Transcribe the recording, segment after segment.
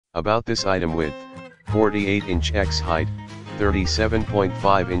About this item: width, 48 inch x height,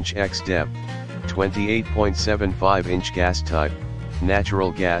 37.5 inch x depth, 28.75 inch gas type,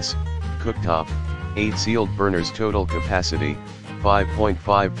 natural gas, cooktop, 8 sealed burners. Total capacity,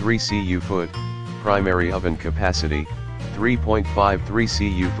 5.53 cu foot, primary oven capacity,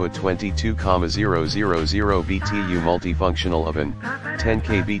 3.53 cu foot. 22,000 BTU multifunctional oven,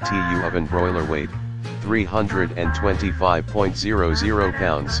 10K BTU oven. Broiler weight, 325.00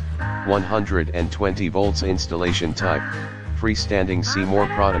 pounds, 120 volts. Installation type, freestanding. See more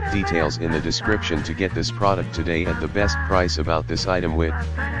product details in the description to get this product today at the best price. About this item: width,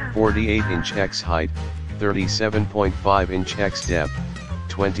 48 inch x height, 37.5 inch x depth,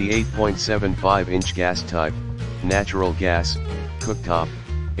 28.75 inch gas type, natural gas, cooktop,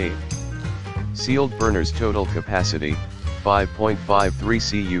 8 sealed burners. Total capacity,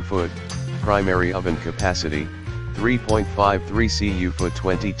 5.53 cu foot, primary oven capacity, 3.53 cu foot.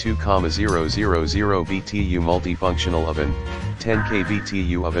 22,000 BTU multifunctional oven, 10K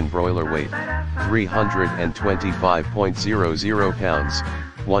BTU oven. Broiler weight, 325.00 pounds,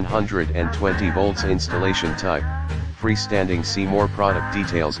 120 volts. Installation type, freestanding. See more product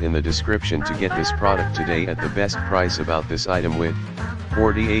details in the description to get this product today at the best price. About this item: width,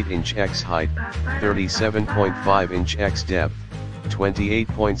 48 inch x height, 37.5 inch x depth,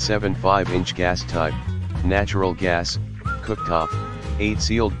 28.75 inch gas type, natural gas, cooktop, 8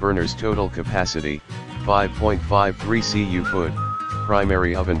 sealed burners. Total capacity, 5.53 cu foot,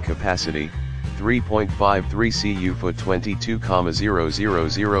 primary oven capacity, 3.53 cu foot.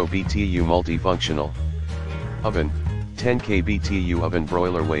 22,000 BTU multifunctional oven, 10K BTU oven.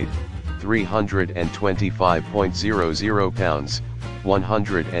 Broiler weight, 325.00 pounds,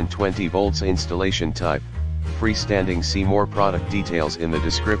 120 volts. Installation type, freestanding. See more product details in the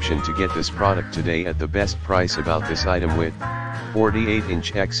description to get this product today at the best price. About this item: width, 48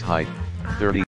 inch x height, 30